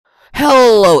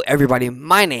Hello everybody,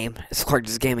 my name is Clark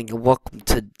Gaming and welcome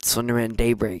to SlenderMan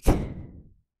DayBreak.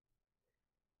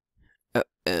 Oh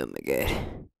my god.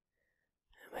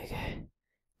 Oh my god.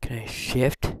 Can I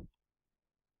shift?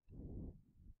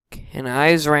 Can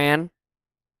eyes ran?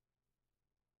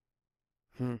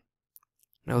 No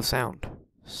sound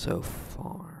so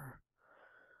far.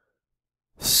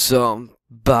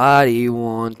 Somebody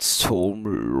once told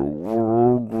me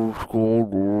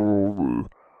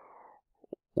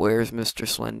where's Mr.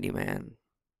 SlenderMan?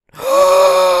 I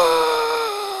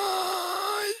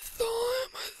saw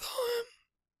him.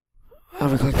 How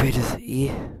do I click pages?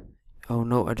 E? Oh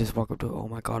no, I just walked up to it. Oh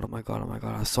my god.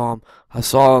 I saw him. I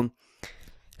saw him.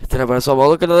 Oh,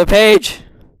 look at another page.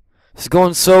 It's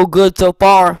going so good so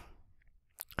far.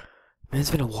 Man, it's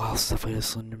been a while since I played a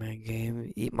SlenderMan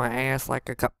game. Eat my ass like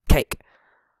a cupcake.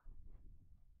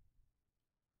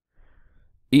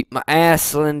 Eat my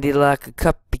ass, Slendy, like a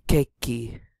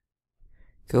cupcakey.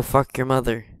 Go fuck your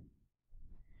mother.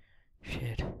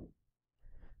 Shit.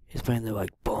 He's playing the like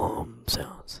boom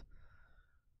sounds.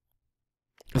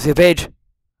 I see a page.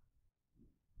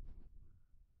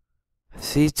 I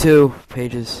see 2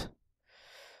 pages.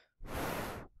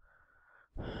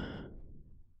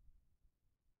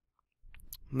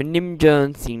 My name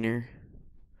John Cena.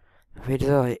 Pages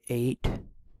are like 8.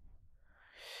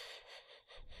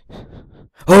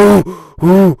 Oh!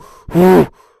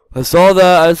 I saw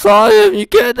that. I saw him. You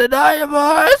can't deny him.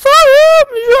 I saw him.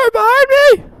 He's right behind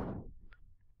me.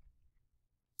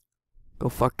 Go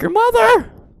fuck your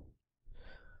mother.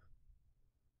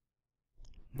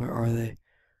 Where are they?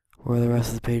 Where are the rest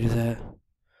of the pages at?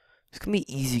 It's gonna be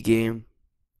an easy game.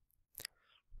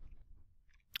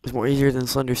 It's more easier than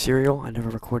Slender Cereal. I never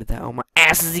recorded that. Oh, my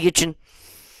ass is itching.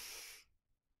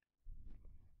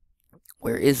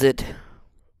 Where is it?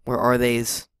 Where are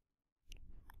they's?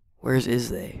 Where's is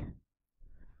they?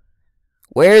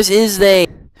 Where's is they?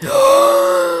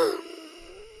 No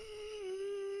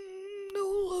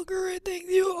longer I think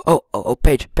you. Oh,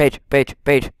 page.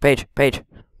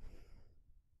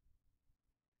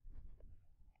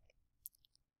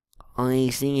 I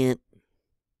see it.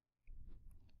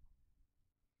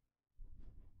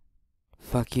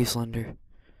 Fuck you, Slender.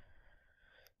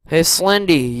 Hey,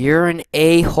 Slendy, you're an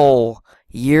a-hole.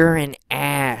 You're an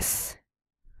ass.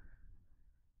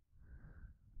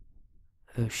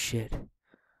 Oh shit.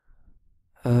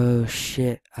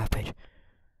 Ah, page.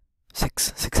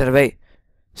 6 out of 8.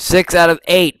 6 out of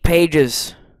 8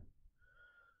 pages.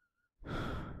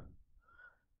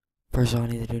 First all I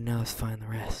need to do now is find the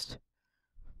rest.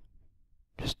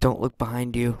 Just don't look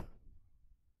behind you.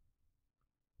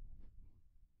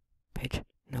 Page.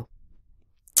 No.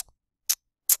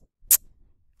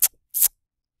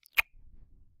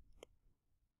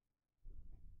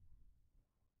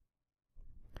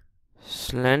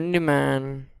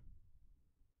 SlenderMan.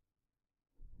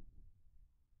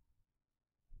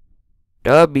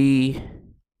 Dubby.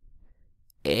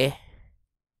 This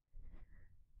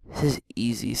is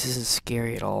easy. This isn't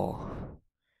scary at all.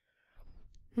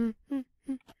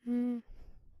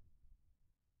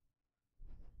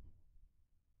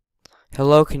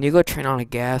 Hello, can you go turn on a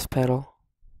gas pedal?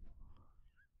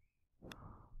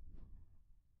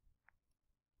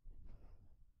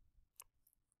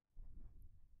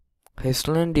 Hey,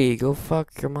 Slendy, go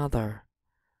fuck your mother.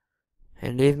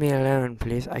 And leave me alone,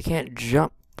 please. I can't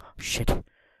jump. Oh, shit.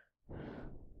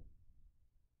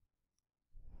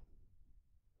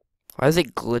 Why is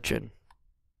it glitching?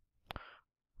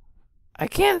 I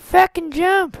can't fucking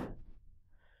jump.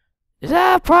 Is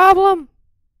that a problem?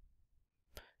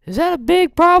 Is that a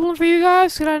big problem for you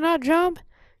guys? Could I not jump?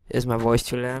 Is my voice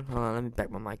too loud? Hold on, let me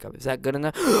back my mic up. Is that good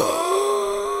enough? No.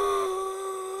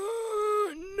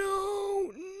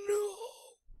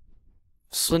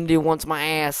 Slendy wants my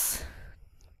ass.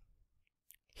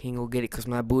 He ain't gonna get it because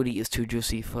my booty is too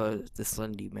juicy for the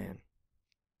SlenderMan.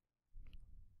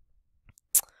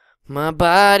 My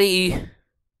body.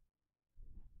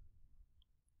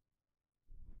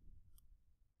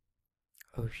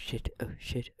 Oh shit.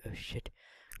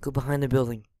 Go behind the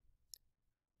building.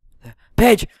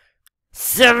 Page!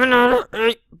 7 out of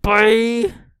 8,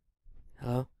 boy!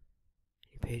 Hello?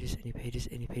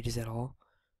 Any pages at all?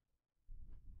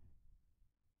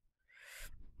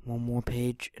 One more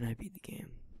page and I beat the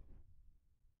game.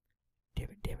 Damn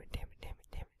it.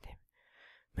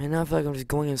 Man, now I feel like I'm just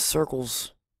going in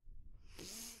circles.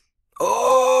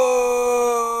 Oh!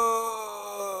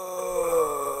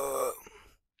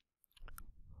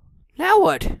 Now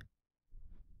what?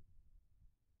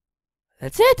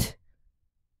 That's it?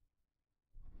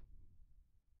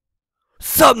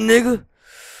 Sup, nigga?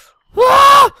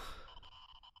 Ah!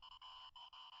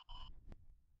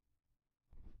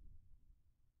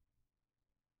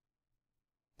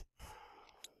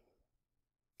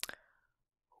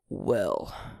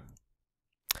 well,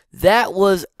 that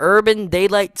was Urban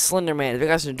Daylight SlenderMan. If you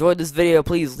guys enjoyed this video,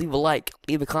 please leave a like,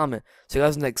 leave a comment. See you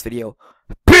guys in the next video.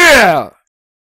 Peace!